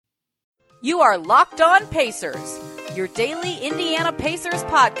You are Locked On Pacers, your daily Indiana Pacers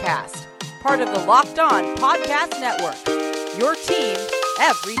podcast, part of the Locked On Podcast Network, your team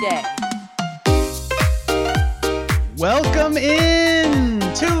every day. Welcome in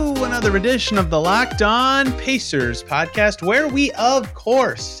to another edition of the Locked On Pacers podcast, where we, of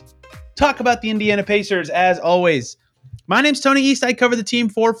course, talk about the Indiana Pacers as always. My name's Tony East. I cover the team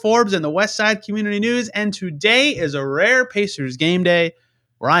for Forbes and the West Side Community News, and today is a rare Pacers game day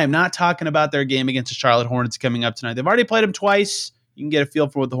where I am not talking about their game against the Charlotte Hornets coming up tonight. They've already played them twice. You can get a feel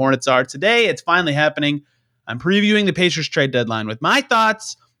for what the Hornets are. Today, it's finally happening. I'm previewing the Pacers trade deadline with my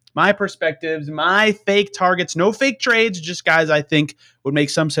thoughts, my perspectives, my fake targets. No fake trades, just guys I think would make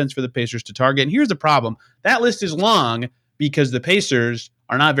some sense for the Pacers to target. And here's the problem. That list is long because the Pacers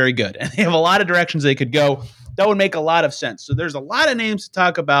are not very good. And they have a lot of directions they could go. That would make a lot of sense. So there's a lot of names to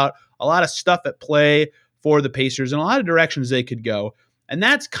talk about, a lot of stuff at play for the Pacers, and a lot of directions they could go. And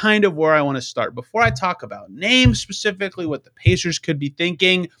that's kind of where I want to start. Before I talk about names specifically, what the Pacers could be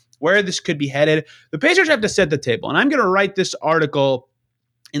thinking, where this could be headed, the Pacers have to set the table. And I'm going to write this article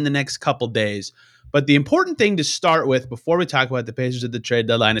in the next couple days. But the important thing to start with before we talk about the Pacers at the trade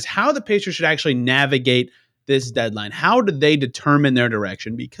deadline is how the Pacers should actually navigate this deadline. How do they determine their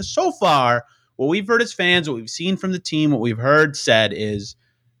direction? Because so far, what we've heard as fans, what we've seen from the team, what we've heard said is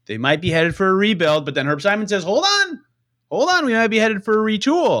they might be headed for a rebuild. But then Herb Simon says, hold on, we might be headed for a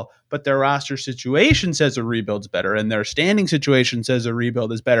retool. But their roster situation says a rebuild's better, and their standing situation says a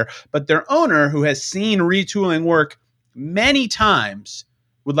rebuild is better. But their owner, who has seen retooling work many times,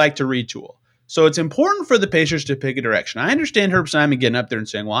 would like to retool. So it's important for the Pacers to pick a direction. I understand Herb Simon getting up there and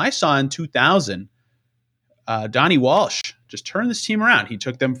saying, well, I saw in 2000, Donnie Walsh just turned this team around. He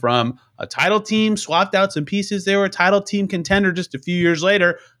took them from a title team, swapped out some pieces. They were a title team contender just a few years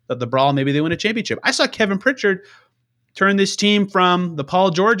later. Thought the brawl, maybe they win a championship. I saw Kevin Pritchard turn this team from the Paul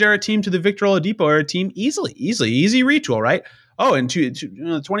George era team to the Victor Oladipo era team easy retool, right? Oh, and the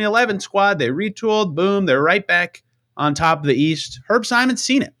 2011 squad, they retooled, boom, they're right back on top of the East. Herb Simon's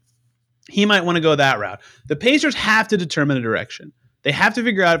seen it. He might want to go that route. The Pacers have to determine a direction. They have to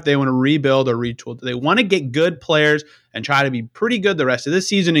figure out if they want to rebuild or retool. Do they want to get good players and try to be pretty good the rest of this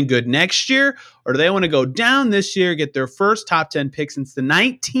season and good next year? Or do they want to go down this year, get their first top 10 pick since the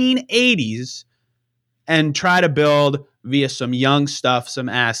 1980s, and try to build via some young stuff, some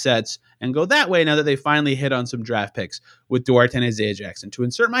assets, and go that way now that they finally hit on some draft picks with Duarte and Isaiah Jackson? To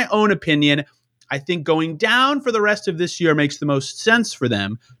insert my own opinion, I think going down for the rest of this year makes the most sense for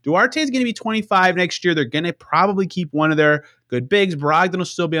them. Duarte is going to be 25 next year. They're going to probably keep one of their good bigs. Brogdon will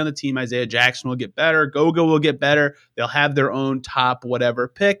still be on the team. Isaiah Jackson will get better. Goga will get better. They'll have their own top whatever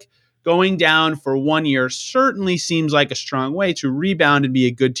pick. Going down for 1 year certainly seems like a strong way to rebound and be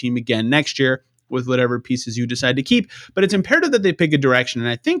a good team again next year with whatever pieces you decide to keep. But it's imperative that they pick a direction. And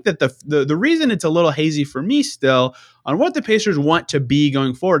I think that the reason it's a little hazy for me still on what the Pacers want to be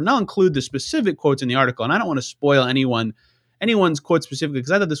going forward, and I'll include the specific quotes in the article, and I don't want to spoil anyone's quote specifically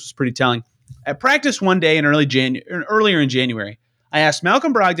because I thought this was pretty telling. At practice one day earlier in January, I asked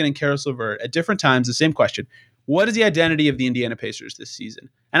Malcolm Brogdon and Caris LeVert at different times the same question: what is the identity of the Indiana Pacers this season?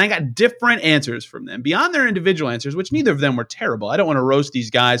 And I got different answers from them beyond their individual answers, which neither of them were terrible. I don't want to roast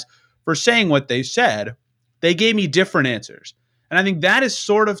these guys for saying what they said. They gave me different answers. And I think that is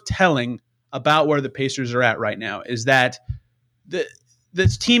sort of telling about where the Pacers are at right now, is that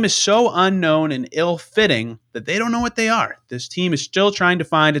this team is so unknown and ill-fitting that they don't know what they are. This team is still trying to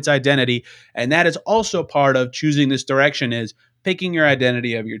find its identity, and that is also part of choosing this direction, is picking your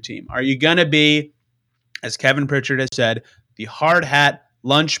identity of your team. Are you going to be, as Kevin Pritchard has said, the hard hat,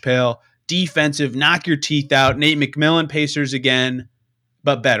 lunch pail, defensive, knock your teeth out, Nate McMillan Pacers again,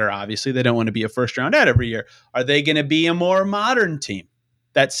 but better, obviously. They don't want to be a first-round out every year. Are they going to be a more modern team?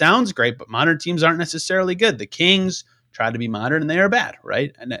 That sounds great, but modern teams aren't necessarily good. The Kings try to be modern, and they are bad,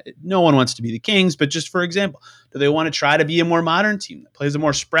 right? And no one wants to be the Kings, but just for example, do they want to try to be a more modern team that plays a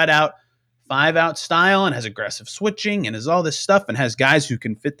more spread-out, five-out style and has aggressive switching and has all this stuff and has guys who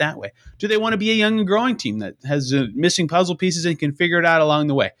can fit that way? Do they want to be a young and growing team that has missing puzzle pieces and can figure it out along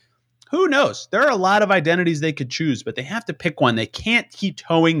the way? Who knows? There are a lot of identities they could choose, but they have to pick one. They can't keep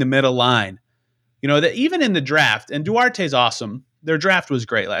towing the middle line. You know, that even in the draft, and Duarte's awesome. Their draft was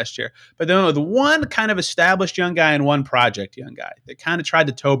great last year. But then with one kind of established young guy and one project young guy, they kind of tried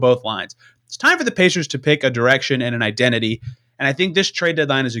to toe both lines. It's time for the Pacers to pick a direction and an identity. And I think this trade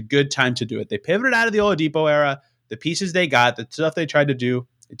deadline is a good time to do it. They pivoted out of the Oladipo era. The pieces they got, the stuff they tried to do,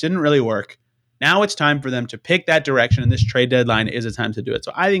 it didn't really work. Now it's time for them to pick that direction, and this trade deadline is a time to do it.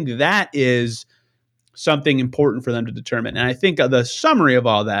 So I think that is something important for them to determine. And I think the summary of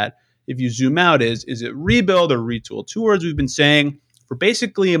all that, if you zoom out, is it rebuild or retool? Two words we've been saying for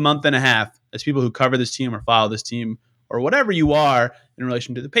basically a month and a half, as people who cover this team or follow this team or whatever you are in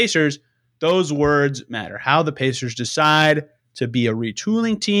relation to the Pacers, those words matter. How the Pacers decide to be a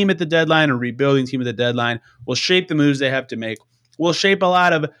retooling team at the deadline, a rebuilding team at the deadline, will shape the moves they have to make, will shape a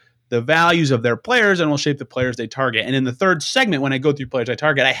lot of the values of their players, and will shape the players they target. And in the third segment, when I go through players I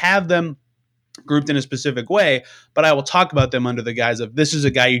target, I have them grouped in a specific way, but I will talk about them under the guise of, this is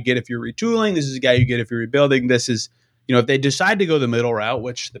a guy you get if you're retooling, this is a guy you get if you're rebuilding, this is, if they decide to go the middle route,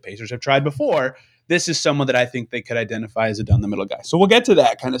 which the Pacers have tried before, this is someone that I think they could identify as a down the middle guy. So we'll get to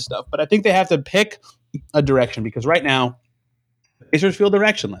that kind of stuff, but I think they have to pick a direction, because right now the Pacers feel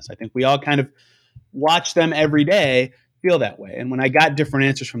directionless. I think we all kind of watch them every day feel that way. And when I got different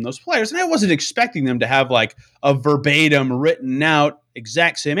answers from those players, and I wasn't expecting them to have like a verbatim written out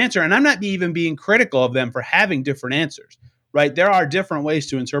exact same answer, and I'm not even being critical of them for having different answers, right? There are different ways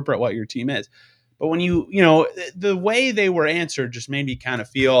to interpret what your team is. But when the way they were answered just made me kind of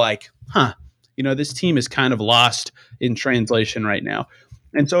feel like, this team is kind of lost in translation right now.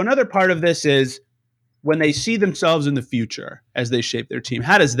 And so another part of this is, when they see themselves in the future as they shape their team,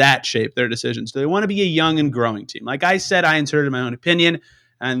 how does that shape their decisions? Do they want to be a young and growing team? Like I said, I inserted my own opinion,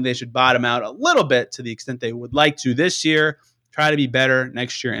 and they should bottom out a little bit to the extent they would like to this year, try to be better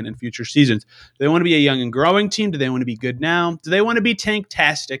next year and in future seasons. Do they want to be a young and growing team? Do they want to be good now? Do they want to be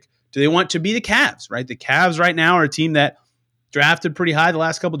tank-tastic? Do they want to be the Cavs, right? The Cavs right now are a team that drafted pretty high the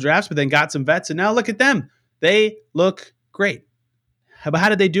last couple drafts, but then got some vets, and now look at them. They look great. But how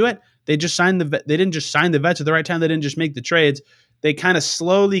did they do it? They just signed they didn't just sign the vets at the right time. They didn't just make the trades. They kind of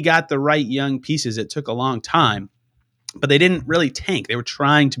slowly got the right young pieces. It took a long time, but they didn't really tank. They were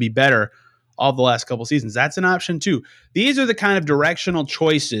trying to be better all the last couple seasons. That's an option too. These are the kind of directional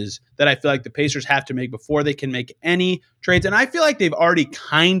choices that I feel like the Pacers have to make before they can make any trades. And I feel like they've already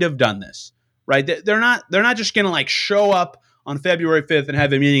kind of done this, right? They're not just going to like show up on February 5th and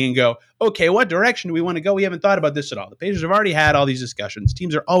have a meeting and go, okay, what direction do we want to go? We haven't thought about this at all. The Pacers have already had all these discussions.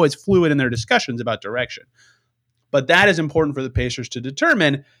 Teams are always fluid in their discussions about direction. But that is important for the Pacers to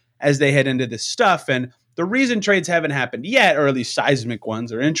determine as they head into this stuff. And the reason trades haven't happened yet, or at least seismic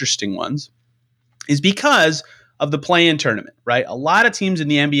ones or interesting ones, is because of the play-in tournament, right? A lot of teams in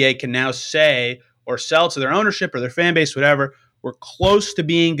the NBA can now say or sell to their ownership or their fan base, whatever, we're close to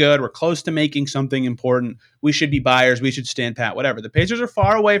being good. We're close to making something important. We should be buyers. We should stand pat, whatever. The Pacers are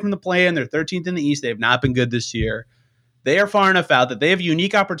far away from the play-in. They're 13th in the East. They have not been good this year. They are far enough out that they have a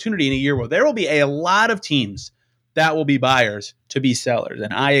unique opportunity in a year where there will be a lot of teams that will be buyers to be sellers.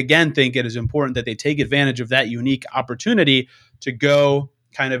 And I, again, think it is important that they take advantage of that unique opportunity to go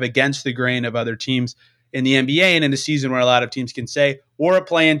kind of against the grain of other teams in the NBA and in a season where a lot of teams can say, we're a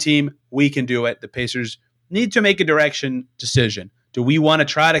play-in team. We can do it. The Pacers need to make a direction decision. Do we want to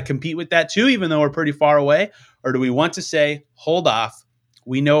try to compete with that too, even though we're pretty far away? Or do we want to say, hold off,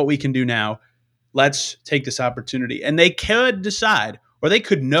 we know what we can do now, let's take this opportunity? And they could decide, or they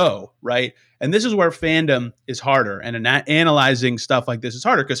could know, right? And this is where fandom is harder, and analyzing stuff like this is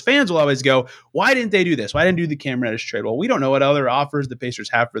harder, because fans will always go, why didn't they do this? Why didn't they do the Cam Reddish trade? Well, we don't know what other offers the Pacers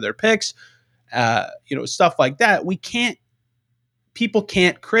have for their picks, stuff like that. People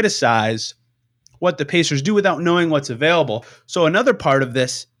can't criticize what the Pacers do without knowing what's available. So another part of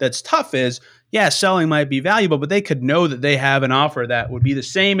this that's tough is, selling might be valuable, but they could know that they have an offer that would be the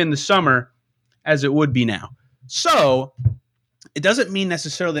same in the summer as it would be now. So it doesn't mean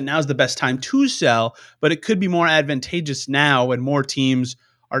necessarily that now's the best time to sell, but it could be more advantageous now when more teams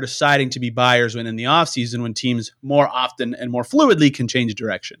are deciding to be buyers, when in the offseason, when teams more often and more fluidly can change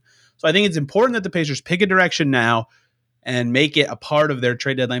direction. So I think it's important that the Pacers pick a direction now and make it a part of their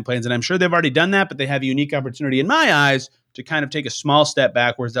trade deadline plans. And I'm sure they've already done that, but they have a unique opportunity in my eyes to kind of take a small step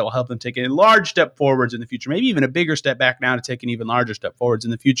backwards that will help them take a large step forwards in the future, maybe even a bigger step back now to take an even larger step forwards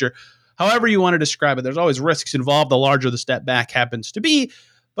in the future. However you want to describe it, there's always risks involved the larger the step back happens to be.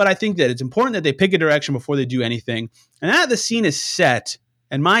 But I think that it's important that they pick a direction before they do anything. And now that the scene is set,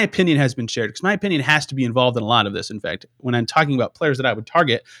 and my opinion has been shared, because my opinion has to be involved in a lot of this. In fact, when I'm talking about players that I would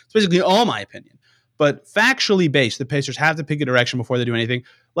target, it's basically all my opinion. But factually based, the Pacers have to pick a direction before they do anything.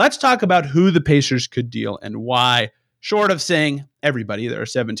 Let's talk about who the Pacers could deal and why, short of saying everybody, they're a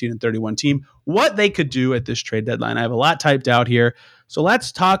 17-31 team, what they could do at this trade deadline. I have a lot typed out here, so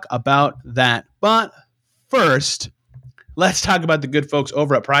let's talk about that. But first, let's talk about the good folks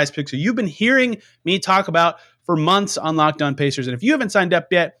over at Prize Picks, who you've been hearing me talk about for months on Locked On Pacers. And if you haven't signed up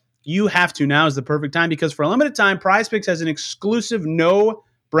yet, you have to. Now is the perfect time, because for a limited time, Prize Picks has an exclusive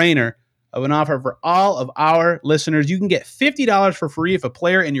no-brainer of an offer for all of our listeners. You can get $50 for free if a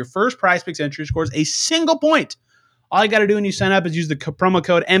player in your first Prize Picks entry scores a single point. All you got to do when you sign up is use the promo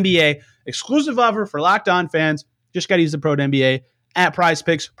code NBA. Exclusive offer for Locked On fans. Just got to use the code NBA at Prize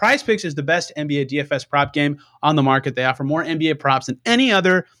Picks. Prize Picks is the best NBA DFS prop game on the market. They offer more NBA props than any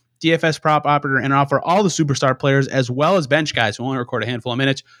other DFS prop operator and offer all the superstar players as well as bench guys who only record a handful of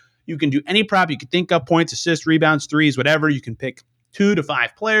minutes. You can do any prop you can think of, points, assists, rebounds, threes, whatever. You can pick 2 to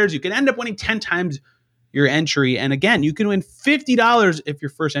 5 players. You can end up winning 10 times your entry. And again, you can win $50 if your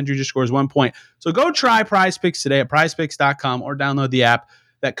first entry just scores 1 point. So go try Prize Picks today at prizepicks.com or download the app.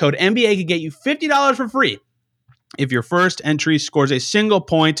 That code NBA could get you $50 for free if your first entry scores a single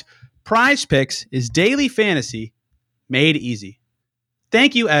point. Prize Picks is daily fantasy made easy.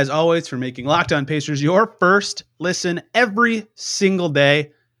 Thank you, as always, for making Locked On Pacers your first listen every single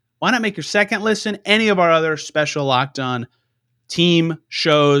day. Why not make your second listen any of our other special Locked On team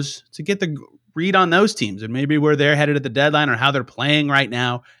shows to get the read on those teams and maybe where they're headed at the deadline or how they're playing right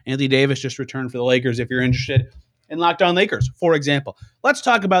now. Anthony Davis just returned for the Lakers if you're interested in Locked On Lakers, for example. Let's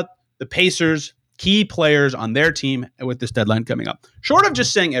talk about the Pacers' key players on their team with this deadline coming up. Short of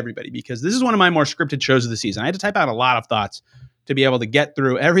just saying everybody, because this is one of my more scripted shows of the season. I had to type out a lot of thoughts to be able to get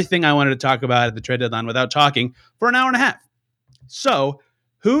through everything I wanted to talk about at the trade deadline without talking for an hour and a half. So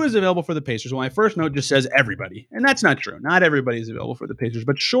who is available for the Pacers? Well, my first note just says everybody, and that's not true. Not everybody is available for the Pacers,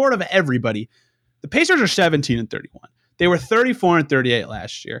 but short of everybody, the Pacers are 17-31. They were 34-38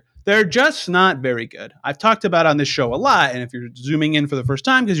 last year. They're just not very good. I've talked about on this show a lot, and if you're zooming in for the first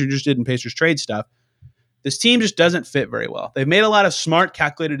time because you're interested in Pacers trade stuff, this team just doesn't fit very well. They've made a lot of smart,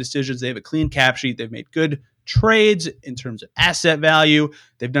 calculated decisions. They have a clean cap sheet. They've made good trades in terms of asset value.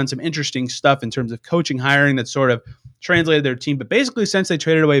 They've done some interesting stuff in terms of coaching, hiring that sort of translated their team. But basically, since they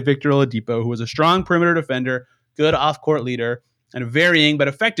traded away Victor Oladipo, who was a strong perimeter defender, good off-court leader, and a varying but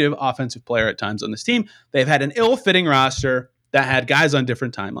effective offensive player at times on this team, they've had an ill-fitting roster that had guys on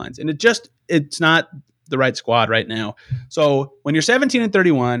different timelines. And it's not the right squad right now. So when you're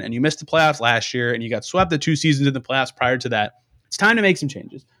 17-31 and you missed the playoffs last year and you got swept the 2 seasons in the playoffs prior to that, it's time to make some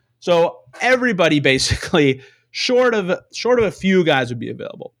changes. So everybody basically, short of a few guys, would be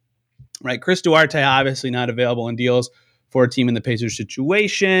available, right? Chris Duarte obviously not available in deals for a team in the Pacers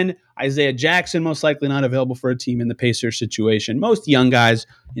situation. Isaiah Jackson most likely not available for a team in the Pacers situation. Most young guys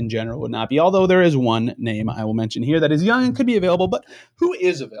in general would not be, although there is one name I will mention here that is young and could be available, but who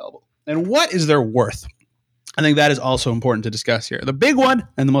is available and what is their worth? I think that is also important to discuss here. The big one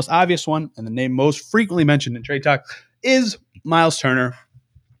and the most obvious one and the name most frequently mentioned in trade talk is Miles Turner.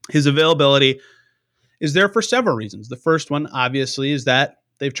 His availability is there for several reasons. The first one, obviously, is that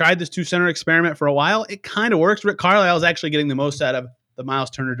they've tried this 2-center experiment for a while. It kind of works. Rick Carlisle is actually getting the most out of the Miles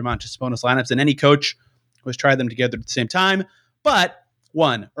Turner, Domantas Sabonis lineups than any coach who has tried them together at the same time. But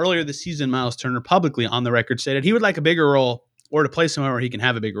earlier this season, Miles Turner publicly on the record stated he would like a bigger role or to play somewhere where he can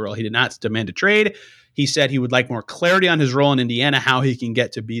have a bigger role. He did not demand a trade. He said he would like more clarity on his role in Indiana, how he can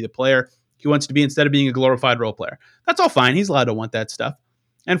get to be the player he wants to be instead of being a glorified role player. That's all fine. He's allowed to want that stuff.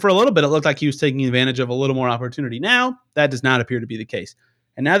 And for a little bit, it looked like he was taking advantage of a little more opportunity. Now, that does not appear to be the case.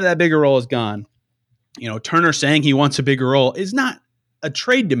 And now that bigger role is gone, Turner saying he wants a bigger role is not a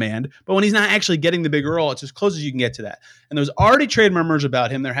trade demand, but when he's not actually getting the bigger role, it's as close as you can get to that. And there's already trade murmurs about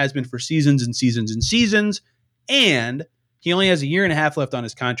him. There has been for seasons and seasons and seasons. And he only has a year and a half left on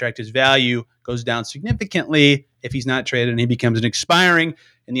his contract. His value goes down significantly if he's not traded and he becomes an expiring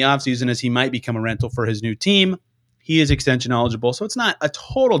in the offseason as he might become a rental for his new team. He is extension eligible, so it's not a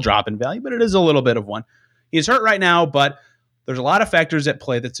total drop in value, but it is a little bit of one. He is hurt right now, but there's a lot of factors at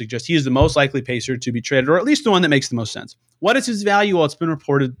play that suggest he is the most likely Pacer to be traded, or at least the one that makes the most sense. What is his value? Well, it's been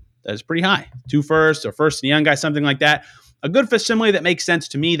reported that it's pretty high. 2 firsts or first and a young guy, something like that. A good facsimile that makes sense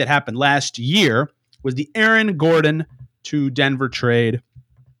to me that happened last year was the Aaron Gordon to Denver trade.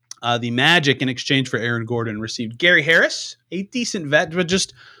 The Magic, in exchange for Aaron Gordon, received Gary Harris, a decent vet, but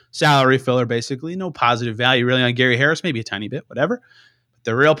just salary filler, basically. No positive value really on Gary Harris, maybe a tiny bit, whatever. But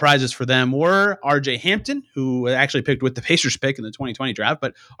the real prizes for them were R.J. Hampton, who actually picked with the Pacers pick in the 2020 draft,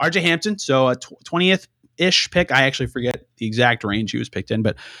 but R.J. Hampton, so a 20th-ish pick. I actually forget the exact range he was picked in,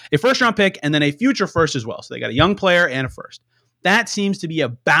 but a first-round pick and then a future first as well. So they got a young player and a first. That seems to be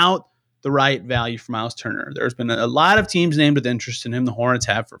about the right value for Miles Turner. There's been a lot of teams named with interest in him. The Hornets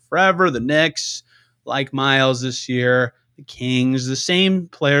have for forever. The Knicks like Miles this year. The Kings, the same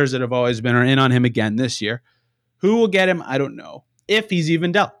players that have always been, are in on him again this year. Who will get him? I don't know. If he's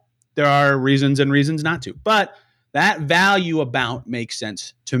even dealt. There are reasons and reasons not to. But that value about makes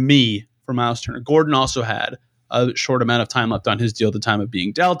sense to me for Miles Turner. Gordon also had a short amount of time left on his deal at the time of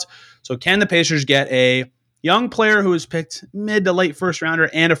being dealt. So can the Pacers get a young player who was picked mid to late first rounder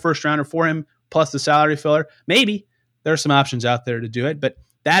and a first rounder for him, plus the salary filler? Maybe. There are some options out there to do it, but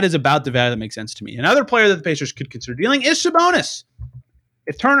that is about the value that makes sense to me. Another player that the Pacers could consider dealing is Sabonis.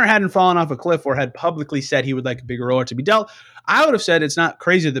 If Turner hadn't fallen off a cliff or had publicly said he would like a bigger roller to be dealt, I would have said it's not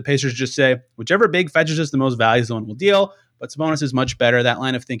crazy that the Pacers just say, whichever big fetches us the most value is the one we'll deal. But Sabonis is much better. That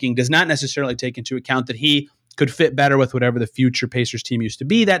line of thinking does not necessarily take into account that he could fit better with whatever the future Pacers team used to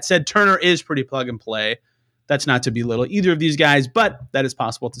be. That said, Turner is pretty plug and play. That's not to belittle either of these guys, but that is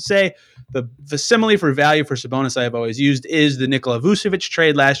possible to say. The simile for value for Sabonis I have always used is the Nikola Vucevic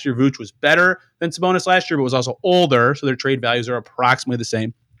trade last year. Vuce was better than Sabonis last year, but was also older, so their trade values are approximately the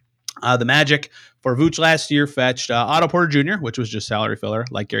same. The Magic for Vuce last year fetched Otto Porter Jr., which was just salary filler,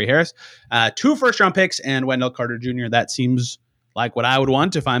 like Gary Harris, 2 first-round picks, and Wendell Carter Jr. That seems like what I would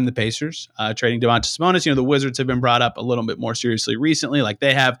want if I'm the Pacers. Trading Domantas Sabonis, the Wizards have been brought up a little bit more seriously recently, like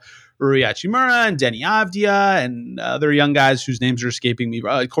they have Rui Hachimura and Denny Avdia and other young guys whose names are escaping me,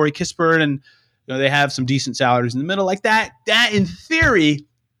 Corey Kispert, and they have some decent salaries in the middle. Like that in theory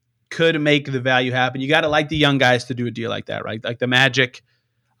could make the value happen. You got to like the young guys to do a deal like that, right? Like the Magic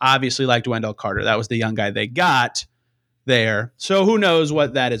obviously liked Wendell Carter. That was the young guy they got there. So who knows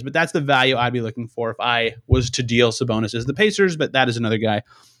what that is, but that's the value I'd be looking for if I was to deal Sabonis as the Pacers, but that is another guy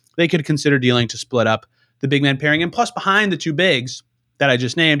they could consider dealing to split up the big man pairing. And plus behind the 2 bigs that I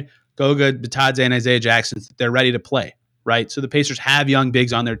just named, Goga Bitadze and Isaiah Jackson, they're ready to play, right? So the Pacers have young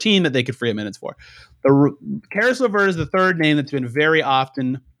bigs on their team that they could free up minutes for. Caris LeVert is the third name that's been very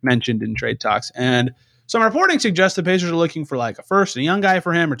often mentioned in trade talks. And some reporting suggests the Pacers are looking for like a first and a young guy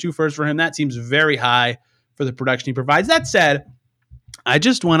for him or 2 firsts for him. That seems very high for the production he provides. That said, I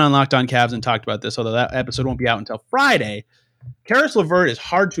just went on Locked On Cavs and talked about this, although that episode won't be out until Friday. Caris LeVert is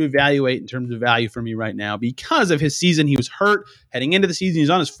hard to evaluate in terms of value for me right now because of his season. He was hurt heading into the season. He's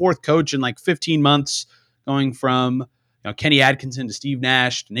on his 4th coach in like 15 months, going from Kenny Atkinson to Steve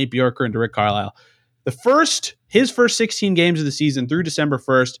Nash to Nate Bjorker and to Rick Carlisle. His first 16 games of the season through December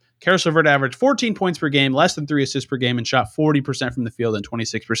 1st, Caris LeVert averaged 14 points per game, less than 3 assists per game, and shot 40% from the field and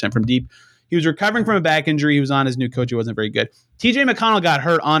 26% from deep. He was recovering from a back injury. He was on his new coach. He wasn't very good. TJ McConnell got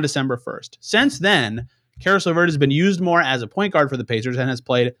hurt on December 1st. Since then, Caris LeVert has been used more as a point guard for the Pacers and has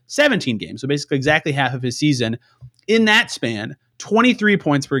played 17 games, so basically exactly half of his season. In that span, 23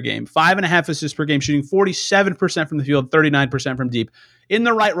 points per game, 5.5 assists per game, shooting 47% from the field, 39% from deep. In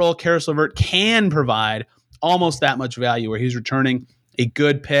the right role, Caris LeVert can provide almost that much value where he's returning a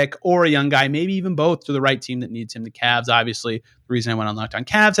good pick or a young guy, maybe even both, to the right team that needs him. The Cavs, obviously, the reason I went on Locked On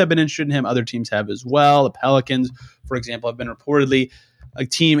Cavs have been interested in him. Other teams have as well. The Pelicans, for example, have been reportedly a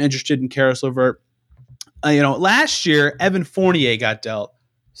team interested in Caris LeVert. Last year, Evan Fournier got dealt.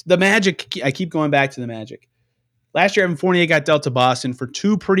 The Magic, I keep going back to the Magic. Last year, Evan Fournier got dealt to Boston for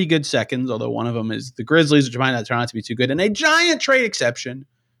 2 pretty good seconds, although one of them is the Grizzlies, which might not turn out to be too good, and a giant trade exception.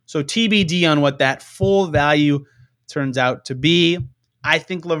 So TBD on what that full value turns out to be. I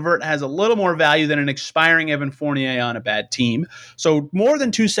think LeVert has a little more value than an expiring Evan Fournier on a bad team. So more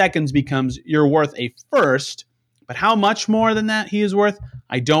than 2 seconds becomes you're worth a first, but how much more than that he is worth,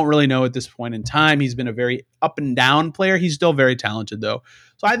 I don't really know at this point in time. He's been a very up and down player. He's still very talented, though.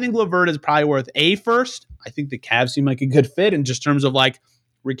 So I think LeVert is probably worth a first. I think the Cavs seem like a good fit in just terms of like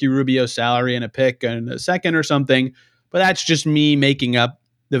Ricky Rubio's salary and a pick and a second or something. But that's just me making up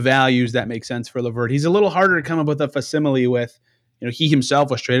the values that make sense for LeVert. He's a little harder to come up with a facsimile with. He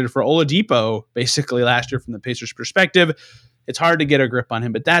himself was traded for Oladipo basically last year from the Pacers' perspective. It's hard to get a grip on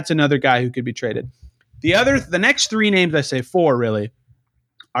him, but that's another guy who could be traded. The next 3 names, I say 4 really,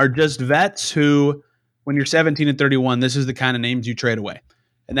 are just vets who, when you're 17 and 31, this is the kind of names you trade away.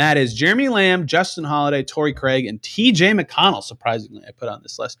 And that is Jeremy Lamb, Justin Holiday, Torrey Craig, and TJ McConnell, surprisingly, I put on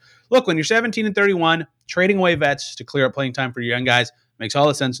this list. Look, when you're 17 and 31, trading away vets to clear up playing time for your young guys makes all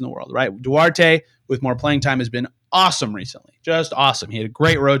the sense in the world, right? Duarte, with more playing time, has been awesome recently. Just awesome. He had a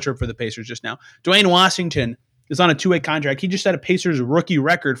great road trip for the Pacers just now. Dwayne Washington is on a 2-way contract. He just set a Pacers rookie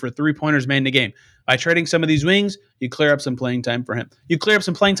record for 3-pointers made in a game. By trading some of these wings, you clear up some playing time for him. You clear up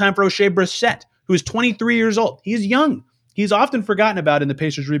some playing time for O'Shea Brissett, who is 23 years old. He's young. He's often forgotten about in the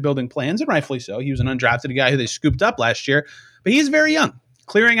Pacers rebuilding plans, and rightfully so. He was an undrafted guy who they scooped up last year, but he's very young.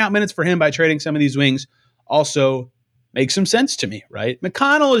 Clearing out minutes for him by trading some of these wings also makes some sense to me, right?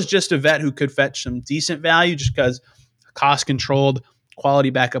 McConnell is just a vet who could fetch some decent value just because cost-controlled, quality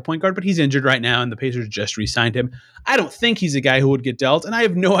backup point guard, but he's injured right now, and the Pacers just re-signed him. I don't think he's a guy who would get dealt, and I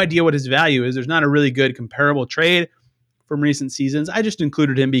have no idea what his value is. There's not a really good comparable trade from recent seasons. I just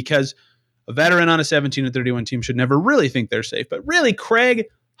included him because a veteran on a 17 and 31 team should never really think they're safe. But really, Craig,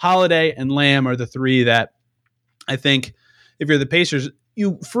 Holiday, and Lamb are the 3 that I think if you're the Pacers,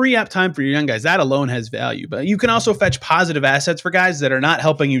 you free up time for your young guys. That alone has value. But you can also fetch positive assets for guys that are not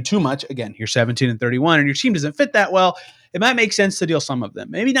helping you too much. Again, you're 17 and 31 and your team doesn't fit that well. It might make sense to deal some of them.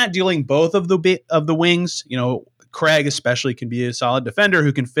 Maybe not dealing both of the wings. Craig especially can be a solid defender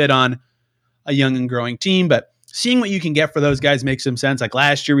who can fit on a young and growing team. But seeing what you can get for those guys makes some sense. Like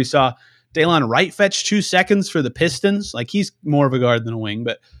last year, we saw Daylon Wright fetch 2 seconds for the Pistons. Like he's more of a guard than a wing,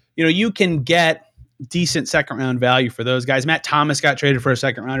 but you can get decent second round value for those guys. Matt Thomas got traded for a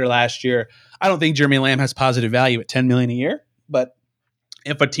second rounder last year. I don't think Jeremy Lamb has positive value at $10 million a year, but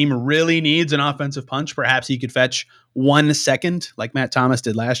if a team really needs an offensive punch, perhaps he could fetch 1 second like Matt Thomas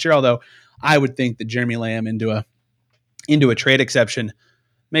did last year. Although I would think that Jeremy Lamb into a trade exception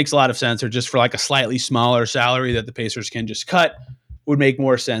makes a lot of sense, or just for like a slightly smaller salary that the Pacers can just cut would make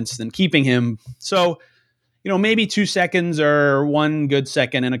more sense than keeping him. So, maybe 2 seconds or 1 good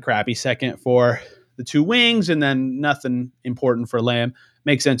second and a crappy second for the 2 wings, and then nothing important for Lamb.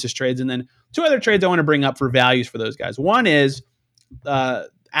 Makes sense as trades. And then 2 other trades I want to bring up for values for those guys. One is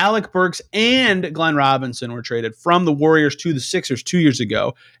Alec Burks and Glenn Robinson were traded from the Warriors to the Sixers 2 years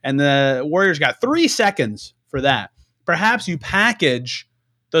ago, and the Warriors got 3 seconds for that. Perhaps you package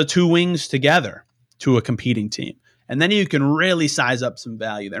the 2 wings together to a competing team, and then you can really size up some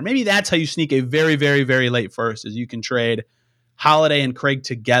value there. Maybe that's how you sneak a very, very, very late first, is you can trade Holiday and Craig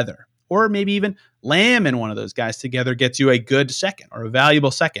together, or maybe even Lamb and one of those guys together gets you a good second or a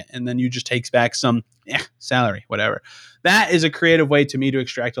valuable second, and then you just takes back some salary, whatever. That is a creative way to me to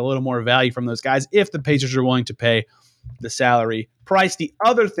extract a little more value from those guys if the Pacers are willing to pay the salary price. The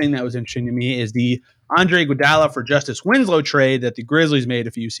other thing that was interesting to me is the Andre Iguodala for Justice Winslow trade that the Grizzlies made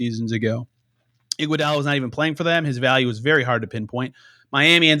a few seasons ago. Iguodala was not even playing for them. His value was very hard to pinpoint.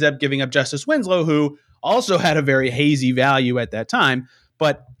 Miami ends up giving up Justice Winslow, who also had a very hazy value at that time.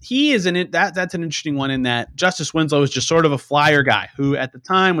 But he is that's an interesting one in that Justice Winslow is just sort of a flyer guy who at the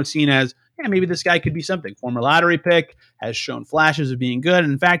time was seen as, maybe this guy could be something. Former lottery pick, has shown flashes of being good,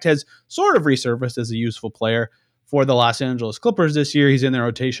 and in fact has sort of resurfaced as a useful player for the Los Angeles Clippers this year. He's in their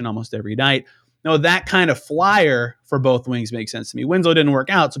rotation almost every night. No, that kind of flyer for both wings makes sense to me. Winslow didn't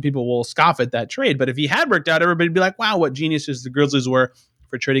work out, so people will scoff at that trade. But if he had worked out, everybody would be like, wow, what geniuses the Grizzlies were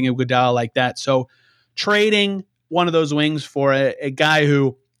for trading Iguodala like that. So trading one of those wings for a guy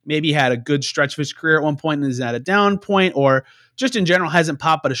who maybe had a good stretch of his career at one point and is at a down point, or just in general hasn't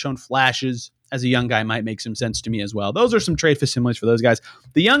popped but has shown flashes as a young guy, might make some sense to me as well. Those are some trade facilities for those guys.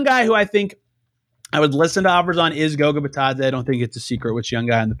 The young guy who I think I would listen to offers on is Goga Bitadze. I don't think it's a secret which young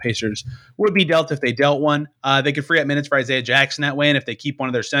guy on the Pacers would be dealt if they dealt one. They could free up minutes for Isaiah Jackson that way, and if they keep one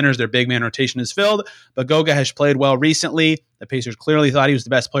of their centers, their big man rotation is filled. But Goga has played well recently. The Pacers clearly thought he was the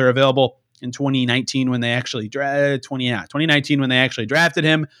best player available in 2019 when they actually 2019 when they actually drafted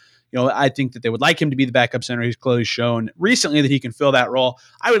him. I think that they would like him to be the backup center. He's clearly shown recently that he can fill that role.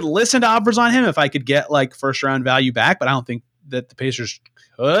 I would listen to offers on him if I could get like first round value back, but I don't think that the Pacers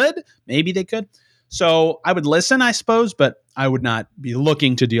could. Maybe they could. So I would listen, I suppose, but I would not be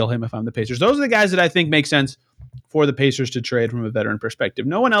looking to deal him if I'm the Pacers. Those are the guys that I think make sense for the Pacers to trade from a veteran perspective.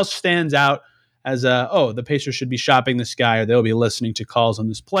 No one else stands out as the Pacers should be shopping this guy, or they'll be listening to calls on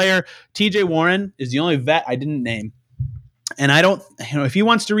this player. TJ Warren is the only vet I didn't name. And I don't, if he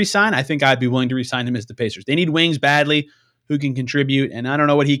wants to resign, I think I'd be willing to resign him as the Pacers. They need wings badly who can contribute. And I don't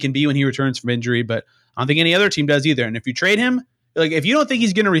know what he can be when he returns from injury, but I don't think any other team does either. And if you trade him, like if you don't think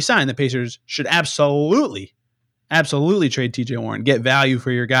he's going to resign, the Pacers should absolutely trade TJ Warren, get value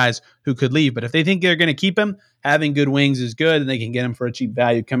for your guys who could leave. But if they think they're going to keep him, having good wings is good, and they can get him for a cheap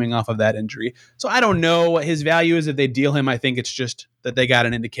value coming off of that injury. So I don't know what his value is if they deal him. I think it's just that they got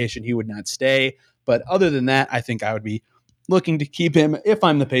an indication he would not stay. But other than that, I think I would be looking to keep him if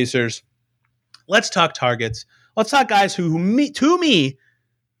I'm the Pacers. Let's talk targets. Let's talk guys who to me,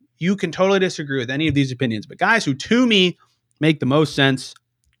 you can totally disagree with any of these opinions, but guys who to me make the most sense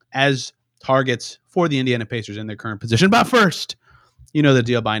as targets for the Indiana Pacers in their current position. But first, you know the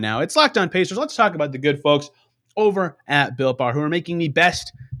deal by now. It's Locked On Pacers. Let's talk about the good folks over at Built Bar who are making the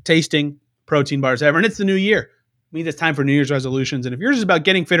best tasting protein bars ever. And it's the new year. It means it's time for New Year's resolutions. And if yours is about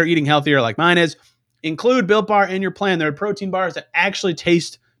getting fit or eating healthier like mine is, include Built Bar in your plan. They're protein bars that actually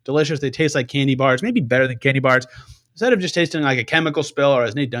taste delicious. They taste like candy bars, maybe better than candy bars. Instead of just tasting like a chemical spill, or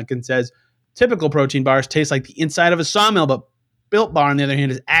as Nate Duncan says, typical protein bars taste like the inside of a sawmill. But Built Bar, on the other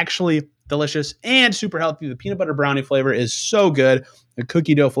hand, is actually delicious and super healthy. The peanut butter brownie flavor is so good. The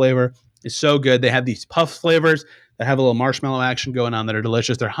cookie dough flavor is so good. They have these puff flavors that have a little marshmallow action going on that are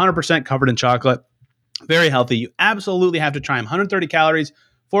delicious. They're 100% covered in chocolate. Very healthy. You absolutely have to try them. 130 calories,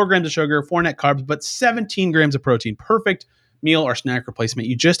 4 grams of sugar, 4 net carbs, but 17 grams of protein. Perfect meal or snack replacement.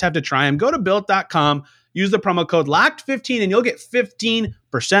 You just have to try them. Go to Built.com. Use the promo code LOCKED15 and you'll get 15%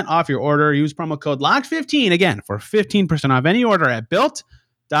 off your order. Use promo code LOCKED15 again for 15% off any order at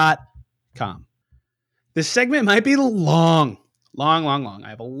Built.com. This segment might be long Long. I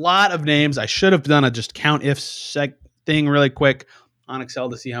have a lot of names. I should have done a just count if thing really quick on Excel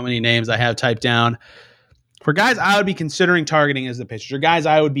to see how many names I have typed down. For guys I would be considering targeting as the pitchers, or guys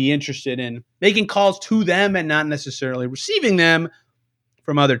I would be interested in making calls to them and not necessarily receiving them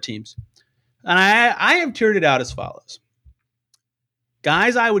from other teams. And I have tiered it out as follows.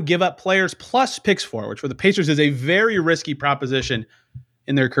 Guys I would give up players plus picks for, which for the Pacers is a very risky proposition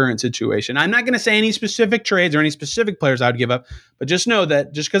in their current situation. I'm not going to say any specific trades or any specific players I would give up, but just know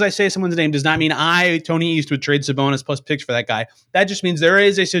that just because I say someone's name does not mean I, Tony East, would trade Sabonis plus picks for that guy. That just means there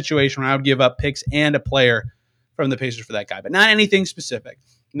is a situation where I would give up picks and a player from the Pacers for that guy, but not anything specific.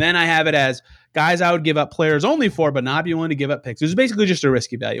 And then I have it as guys I would give up players only for, but not be willing to give up picks. This is basically just a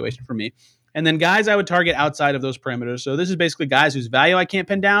risk evaluation for me. And then guys I would target outside of those parameters. So this is basically guys whose value I can't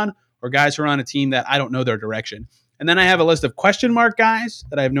pin down or guys who are on a team that I don't know their direction. And then I have a list of question mark guys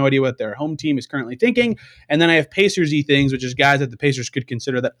that I have no idea what their home team is currently thinking. And then I have Pacers-y things, which is guys that the Pacers could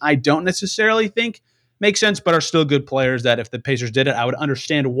consider that I don't necessarily think make sense, but are still good players that if the Pacers did it, I would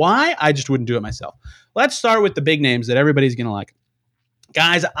understand why. I just wouldn't do it myself. Let's start with the big names that everybody's going to like.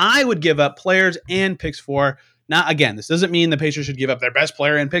 Guys, I would give up players and picks for. Now, again, this doesn't mean the Pacers should give up their best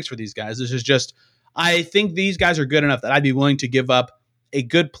player and picks for these guys. This is just, I think these guys are good enough that I'd be willing to give up a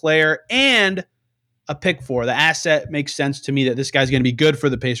good player and a pick for. The asset makes sense to me that this guy's going to be good for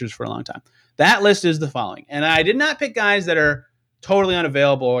the Pacers for a long time. That list is the following. And I did not pick guys that are totally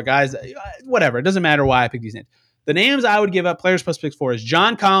unavailable or guys that, whatever. It doesn't matter why I picked these names. The names I would give up players plus picks for is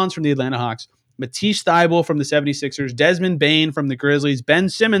John Collins from the Atlanta Hawks, Matisse Thybulle from the 76ers, Desmond Bane from the Grizzlies, Ben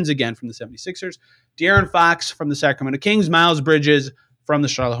Simmons again from the 76ers, De'Aaron Fox from the Sacramento Kings, Miles Bridges from the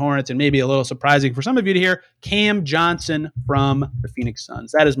Charlotte Hornets, and maybe a little surprising for some of you to hear, Cam Johnson from the Phoenix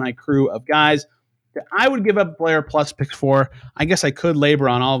Suns. That is my crew of guys that I would give up a player plus picks for. I guess I could labor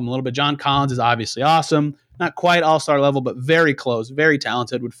on all of them a little bit. John Collins is obviously awesome. Not quite all-star level, but very close, very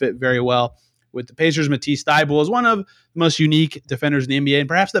talented, would fit very well with the Pacers. Matisse Thybulle is one of the most unique defenders in the NBA and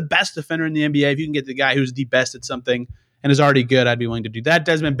perhaps the best defender in the NBA. If you can get the guy who's the best at something and is already good, I'd be willing to do that.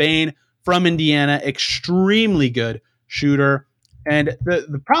 Desmond Bane from Indiana, extremely good shooter. And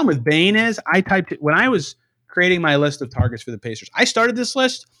the problem with Bane is I typed it when I was creating my list of targets for the Pacers. I started this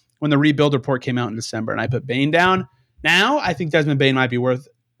list when the rebuild report came out in December, and I put Bane down. Now I think Desmond Bane might be worth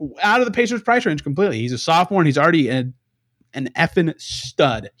out of the Pacers price range completely. He's a sophomore, and he's already an effing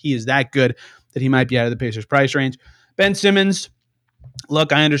stud. He is that good that he might be out of the Pacers price range. Ben Simmons,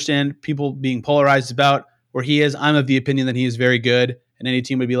 look, I understand people being polarized about where he is. I'm of the opinion that he is very good, and any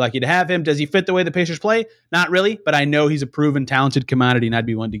team would be lucky to have him. Does he fit the way the Pacers play? Not really, but I know he's a proven talented commodity, and I'd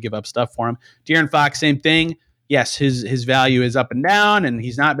be willing to give up stuff for him. De'Aaron Fox, same thing. Yes, his value is up and down, and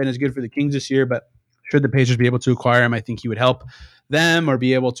he's not been as good for the Kings this year, but should the Pacers be able to acquire him, I think he would help them or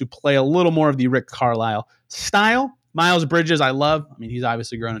be able to play a little more of the Rick Carlisle style. Miles Bridges, I love. I mean, he's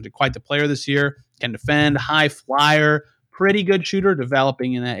obviously grown into quite the player this year. Can defend, high flyer, pretty good shooter,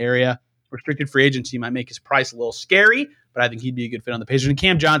 developing in that area. Restricted free agency might make his price a little scary, but I think he'd be a good fit on the Pacers. And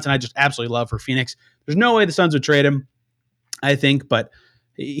Cam Johnson, I just absolutely love for Phoenix. There's no way the Suns would trade him, I think, but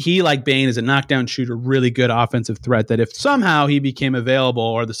he, like Bane, is a knockdown shooter, really good offensive threat that if somehow he became available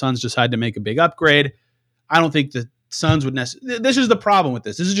or the Suns decide to make a big upgrade, I don't think the Suns would necessarily. This is the problem with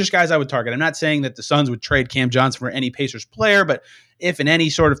this. This is just guys I would target. I'm not saying that the Suns would trade Cam Johnson for any Pacers player, but if in any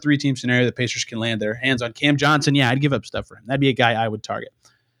sort of three-team scenario the Pacers can land their hands on Cam Johnson, yeah, I'd give up stuff for him. That'd be a guy I would target.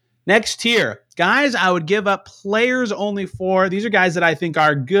 Next tier, guys I would give up players only for. These are guys that I think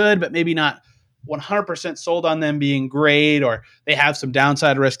are good, but maybe not 100% sold on them being great, or they have some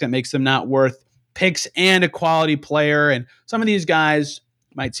downside risk that makes them not worth picks and a quality player. And some of these guys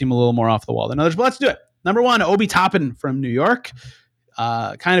might seem a little more off the wall than others, but let's do it. Number one, Obi Toppin from New York.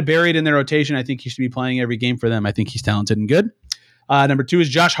 Kind of buried in their rotation. I think he should be playing every game for them. I think he's talented and good. Number two is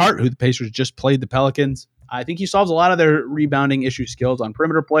Josh Hart, who the Pacers just played the Pelicans. I think he solves a lot of their rebounding issue skills on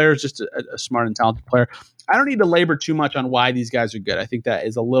perimeter players, just a smart and talented player. I don't need to labor too much on why these guys are good. I think that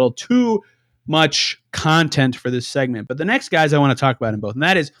is a little too much content for this segment. But the next guys I want to talk about in both, and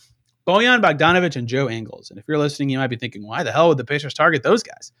that is Bojan Bogdanovic and Joe Ingles. And if you're listening, you might be thinking, why the hell would the Pacers target those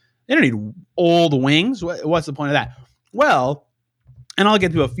guys? They don't need old wings. What's the point of that? Well, and I'll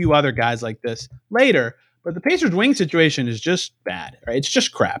get to a few other guys like this later, but the Pacers wing situation is just bad, right? It's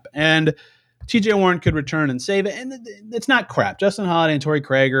just crap. And TJ Warren could return and save it, and it's not crap. Justin Holiday and Torrey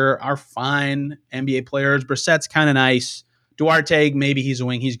Craig are fine NBA players. Brissett's kind of nice. Duarte, maybe he's a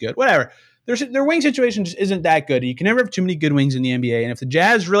wing. He's good. Whatever. Their wing situation just isn't that good. You can never have too many good wings in the NBA. And if the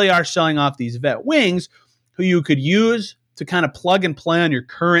Jazz really are selling off these vet wings who you could use to kind of plug and play on your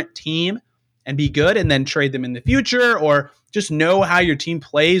current team and be good and then trade them in the future, or just know how your team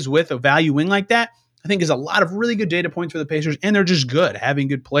plays with a value wing like that, I think is a lot of really good data points for the Pacers, and they're just good, having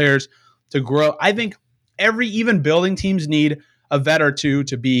good players to grow. I think even building teams need a vet or two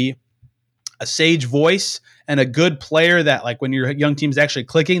to be a sage voice and a good player that, like, when your young team's actually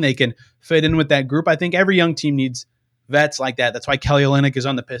clicking, they can fit in with that group. I think every young team needs vets like that. That's why Kelly Olynyk is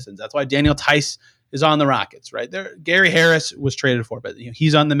on the Pistons. That's why Daniel Tice is on the Rockets, right? Gary Harris was traded for, but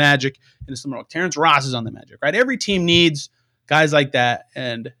he's on the Magic, and similar. Terrence Ross is on the Magic, right? Every team needs guys like that,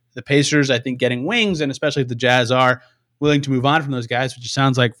 and the Pacers, I think, getting wings, and especially if the Jazz are willing to move on from those guys, which it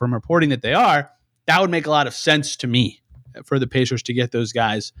sounds like from reporting that they are, that would make a lot of sense to me for the Pacers to get those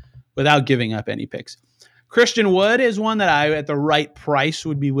guys without giving up any picks. Christian Wood is one that I, at the right price,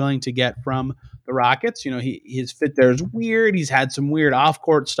 would be willing to get from the Rockets. His fit there is weird. He's had some weird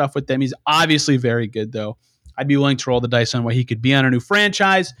off-court stuff with them. He's obviously very good, though. I'd be willing to roll the dice on what he could be on a new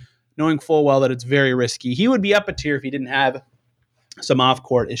franchise, knowing full well that it's very risky. He would be up a tier if he didn't have some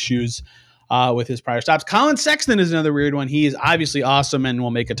off-court issues with his prior stops. Colin Sexton is another weird one. He is obviously awesome and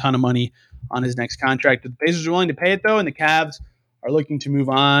will make a ton of money on his next contract. The Pacers are willing to pay it, though, and the Cavs are looking to move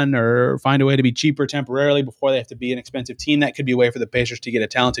on or find a way to be cheaper temporarily before they have to be an expensive team. That could be a way for the Pacers to get a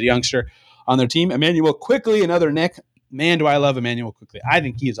talented youngster on their team. Immanuel Quickley, another Nick. Man, do I love Immanuel Quickley. I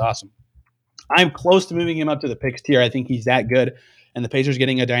think he is awesome. I'm close to moving him up to the picks tier. I think he's that good, and the Pacers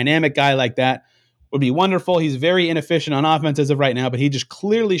getting a dynamic guy like that would be wonderful. He's very inefficient on offense as of right now, but he just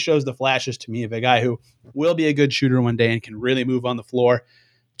clearly shows the flashes to me of a guy who will be a good shooter one day and can really move on the floor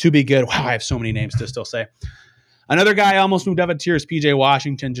to be good. Wow, I have so many names to still say. Another guy I almost moved up a tier is PJ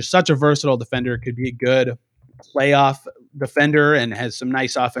Washington. Just such a versatile defender. Could be a good playoff defender and has some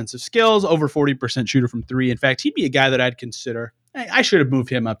nice offensive skills. Over 40% shooter from three. In fact, he'd be a guy that I'd consider. I should have moved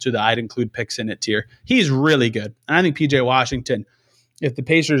him up to the I'd include picks in it tier. He's really good. And I think PJ Washington, if the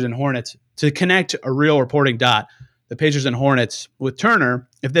Pacers and Hornets, to connect a real reporting dot, the Pacers and Hornets with Turner,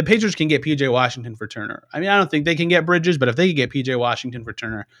 if the Pacers can get PJ Washington for Turner, I don't think they can get Bridges, but if they can get PJ Washington for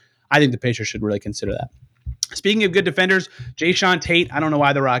Turner, I think the Pacers should really consider that. Speaking of good defenders, Jayshawn Tate, I don't know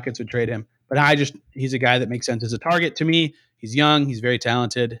why the Rockets would trade him, but he's a guy that makes sense as a target to me. He's young. He's very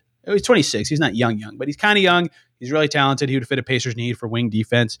talented. He's 26. He's not young, but he's kind of young. He's really talented. He would fit a Pacers need for wing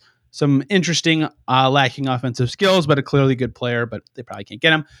defense. Some interesting, lacking offensive skills, but a clearly good player, but they probably can't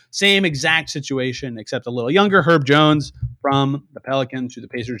get him. Same exact situation, except a little younger. Herb Jones from the Pelicans, who the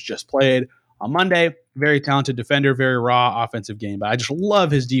Pacers just played on Monday. Very talented defender, very raw offensive game, but I just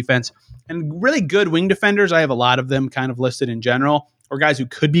love his defense. And really good wing defenders, I have a lot of them kind of listed in general, or guys who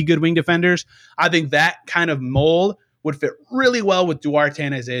could be good wing defenders. I think that kind of mold would fit really well with Duarte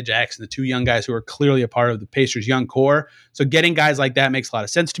and Isaiah Jackson, the two young guys who are clearly a part of the Pacers' young core. So getting guys like that makes a lot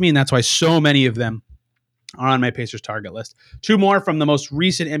of sense to me, and that's why so many of them are on my Pacers target list. Two more from the most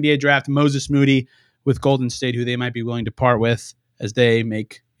recent NBA draft, Moses Moody with Golden State, who they might be willing to part with as they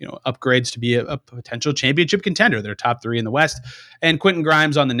make upgrades to be a potential championship contender. They're top three in the West. And Quentin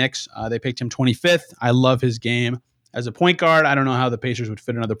Grimes on the Knicks. They picked him 25th. I love his game as a point guard. I don't know how the Pacers would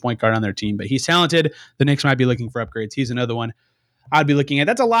fit another point guard on their team, but he's talented. The Knicks might be looking for upgrades. He's another one I'd be looking at.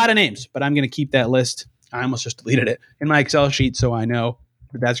 That's a lot of names, but I'm going to keep that list. I almost just deleted it in my Excel sheet, so I know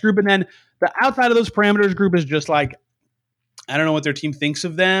that's group. And then the outside of those parameters group is just like, I don't know what their team thinks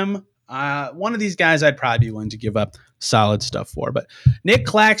of them. One of these guys I'd probably be willing to give up solid stuff for. But Nick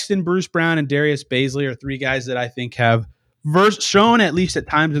Claxton, Bruce Brown, and Darius Baisley are three guys that I think have shown, at least at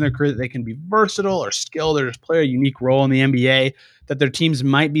times in their career, that they can be versatile or skilled or just play a unique role in the NBA that their teams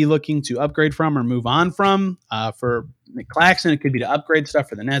might be looking to upgrade from or move on from. For Nick Claxton, it could be to upgrade stuff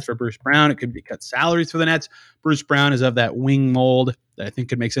for the Nets. For Bruce Brown, it could be to cut salaries for the Nets. Bruce Brown is of that wing mold that I think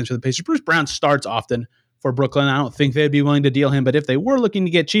could make sense for the Pacers. Bruce Brown starts often for Brooklyn. I don't think they'd be willing to deal him, but if they were looking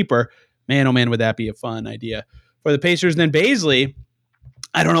to get cheaper, man, oh man, would that be a fun idea for the Pacers. And then Baisley,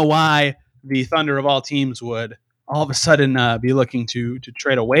 I don't know why the Thunder of all teams would all of a sudden be looking to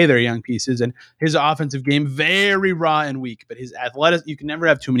trade away their young pieces. And his offensive game, very raw and weak, but his athletic, you can never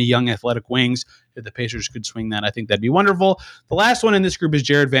have too many young athletic wings. If the Pacers could swing that, I think that'd be wonderful. The last one in this group is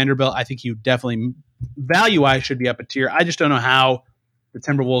Jared Vanderbilt. I think he definitely, value-wise, should be up a tier. I just don't know how the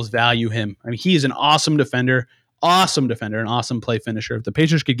Timberwolves value him. I mean, he is an awesome defender, an awesome play finisher. If the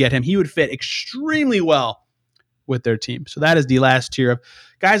Pacers could get him, he would fit extremely well with their team. So that is the last tier of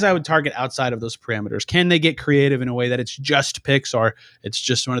guys I would target outside of those parameters. Can they get creative in a way that it's just picks or it's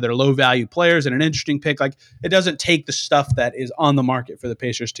just one of their low-value players and an interesting pick? Like, it doesn't take the stuff that is on the market for the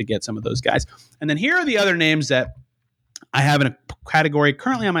Pacers to get some of those guys. And then here are the other names that I have in a category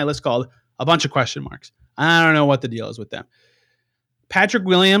currently on my list called a bunch of question marks. I don't know what the deal is with them. Patrick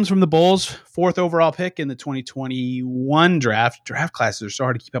Williams from the Bulls, 4th overall pick in the 2021 draft. Draft classes are so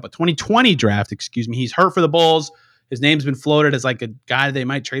hard to keep up. A 2020 draft, He's hurt for the Bulls. His name's been floated as like a guy they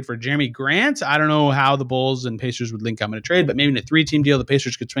might trade for Jeremy Grant. I don't know how the Bulls and Pacers would link up in a trade, but maybe in a 3-team deal, the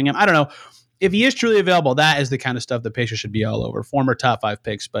Pacers could swing him. I don't know. If he is truly available, that is the kind of stuff the Pacers should be all over. Former top 5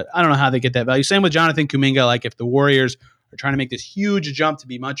 picks, but I don't know how they get that value. Same with Jonathan Kuminga. Like if the Warriors are trying to make this huge jump to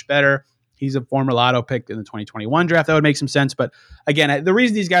be much better, he's a former lotto pick in the 2021 draft. That would make some sense. But again, the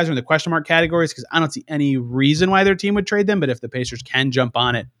reason these guys are in the question mark category is because I don't see any reason why their team would trade them. But if the Pacers can jump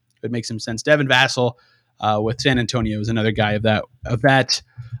on it, it would make some sense. Devin Vassell with San Antonio is another guy of that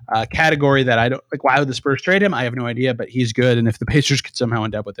category that I don't like. Why would the Spurs trade him? I have no idea, but he's good. And if the Pacers could somehow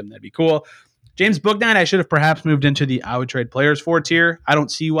end up with him, that'd be cool. James Bouknight, I should have perhaps moved into the I would trade players for tier. I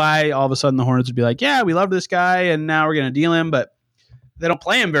don't see why all of a sudden the Hornets would be like, yeah, we love this guy and now we're going to deal him, but they don't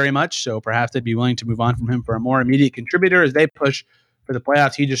play him very much, so perhaps they'd be willing to move on from him for a more immediate contributor as they push for the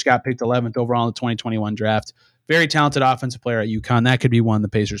playoffs. He just got picked 11th overall in the 2021 draft. Very talented offensive player at UConn. That could be one the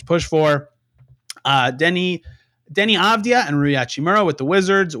Pacers push for. Denny Avdia and Rui Hachimura with the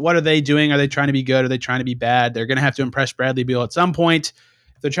Wizards. What are they doing? Are they trying to be good? Are they trying to be bad? They're going to have to impress Bradley Beal at some point.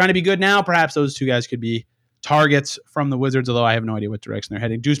 If they're trying to be good now, perhaps those two guys could be targets from the Wizards, although I have no idea what direction they're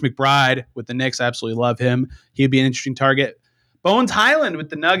heading. Deuce McBride with the Knicks. I absolutely love him. He'd be an interesting target. Bones Highland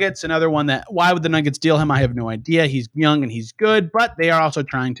with the Nuggets, another one that, why would the Nuggets deal him? I have no idea. He's young and he's good, but they are also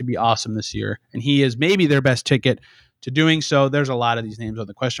trying to be awesome this year, and he is maybe their best ticket to doing so. There's a lot of these names on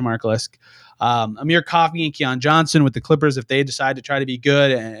the question mark list. Amir Coffey and Keon Johnson with the Clippers if they decide to try to be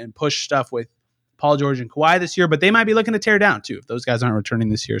good and push stuff with Paul George and Kawhi this year, but they might be looking to tear down too if those guys aren't returning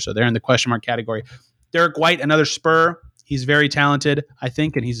this year, so they're in the question mark category. Derek White, another Spur. He's very talented, I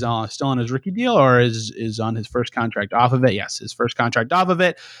think, and he's still on his rookie deal or is on his first contract off of it. Yes, his first contract off of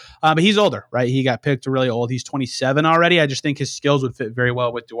it. But he's older, right? He got picked really old. He's 27 already. I just think his skills would fit very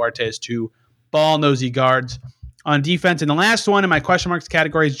well with Duarte's two ball-nosy guards. On defense, and the last one in my question marks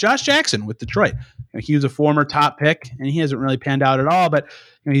category is Josh Jackson with Detroit. He was a former top pick, and he hasn't really panned out at all, but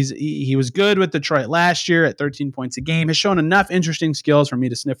he was good with Detroit last year at 13 points a game. Has shown enough interesting skills for me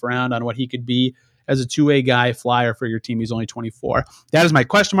to sniff around on what he could be as a two-way guy, flyer for your team. He's only 24. That is my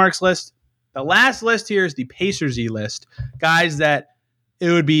question marks list. The last list here is the Pacers-y list. Guys that it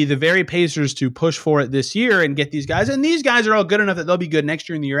would be the very Pacers to push for it this year and get these guys. And these guys are all good enough that they'll be good next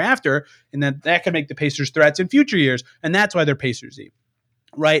year and the year after, and that could make the Pacers threats in future years. And that's why they're Pacers-y,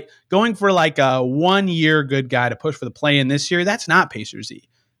 right? Going for like a 1 year good guy to push for the play-in this year, that's not Pacers-y.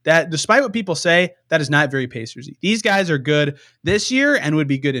 That, despite what people say, that is not very Pacers-y. These guys are good this year and would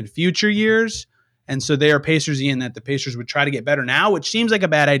be good in future years. And so they are Pacers-y in that the Pacers would try to get better now, which seems like a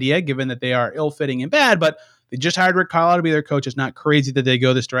bad idea given that they are ill-fitting and bad, but they just hired Rick Carlisle to be their coach. It's not crazy that they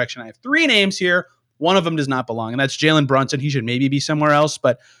go this direction. I have 3 names here. One of them does not belong, and that's Jalen Brunson. He should maybe be somewhere else,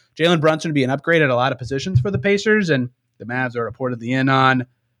 but Jalen Brunson would be an upgrade at a lot of positions for the Pacers, and the Mavs are reportedly in on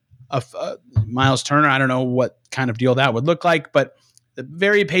Miles Turner. I don't know what kind of deal that would look like, but the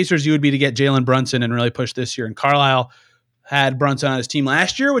very Pacers you would be to get Jalen Brunson and really push this year. And Carlisle had Brunson on his team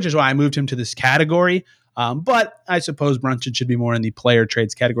last year, which is why I moved him to this category. But I suppose Brunson should be more in the player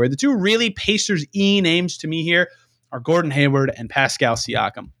trades category. The two really Pacers-y names to me here are Gordon Hayward and Pascal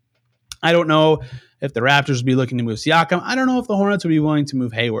Siakam. I don't know if the Raptors would be looking to move Siakam. I don't know if the Hornets would be willing to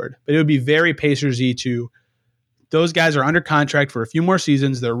move Hayward, but it would be very Pacers-y to those guys are under contract for a few more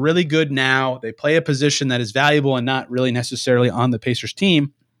seasons. They're really good now. They play a position that is valuable and not really necessarily on the Pacers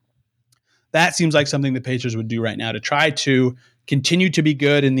team. That seems like something the Pacers would do right now to try to continue to be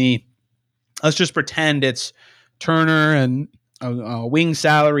good in the, let's just pretend it's Turner and a wing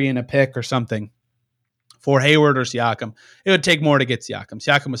salary and a pick or something for Hayward or Siakam. It would take more to get Siakam.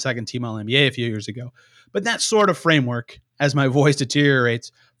 Siakam was second team All-NBA a few years ago. But that sort of framework, as my voice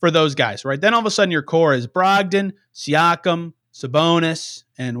deteriorates, for those guys, right? Then all of a sudden your core is Brogdon, Siakam, Sabonis,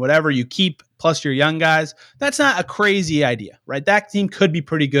 and whatever you keep, plus your young guys. That's not a crazy idea, right? That team could be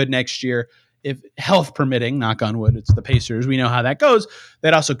pretty good next year if health permitting, knock on wood, it's the Pacers. We know how that goes.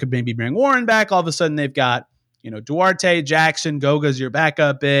 That also could maybe bring Warren back. All of a sudden they've got, Duarte, Jackson, Goga's your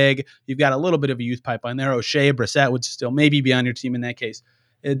backup big. You've got a little bit of a youth pipeline there. O'Shea, Brissett would still maybe be on your team in that case,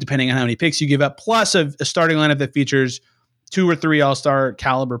 depending on how many picks you give up, plus a starting lineup that features 2 or 3 all-star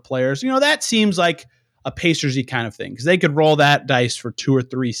caliber players. That seems like a Pacers-y kind of thing because they could roll that dice for 2 or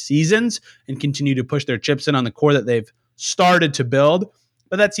 3 seasons and continue to push their chips in on the core that they've started to build.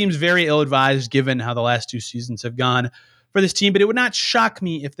 But that seems very ill-advised given how the last 2 seasons have gone for this team. But it would not shock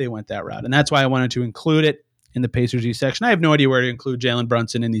me if they went that route. And that's why I wanted to include it in the Pacers-y section. I have no idea where to include Jalen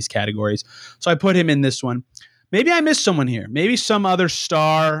Brunson in these categories. So I put him in this one. Maybe I missed someone here. Maybe some other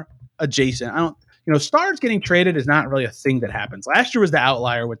star adjacent. Stars getting traded is not really a thing that happens. Last year was the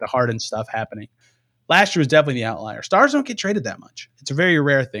outlier with the Harden stuff happening. Last year was definitely the outlier. Stars don't get traded that much. It's a very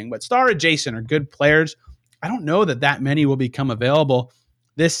rare thing. But star adjacent are good players I don't know that many will become available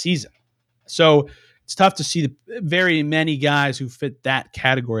this season. So it's tough to see the very many guys who fit that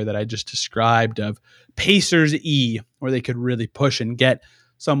category that I just described of Pacers E, where they could really push and get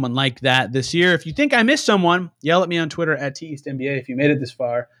someone like that this year. If you think I missed someone, yell at me on Twitter at TEastNBA if you made it this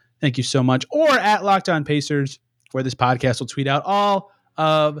far. Thank you so much. Or at Locked On Pacers, where this podcast will tweet out all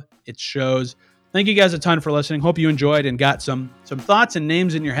of its shows. Thank you guys a ton for listening. Hope you enjoyed and got some thoughts and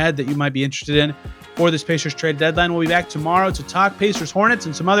names in your head that you might be interested in for this Pacers trade deadline. We'll be back tomorrow to talk Pacers Hornets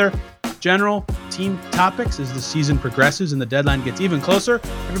and some other general team topics as the season progresses and the deadline gets even closer.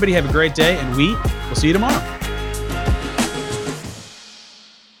 Everybody have a great day, and we will see you tomorrow.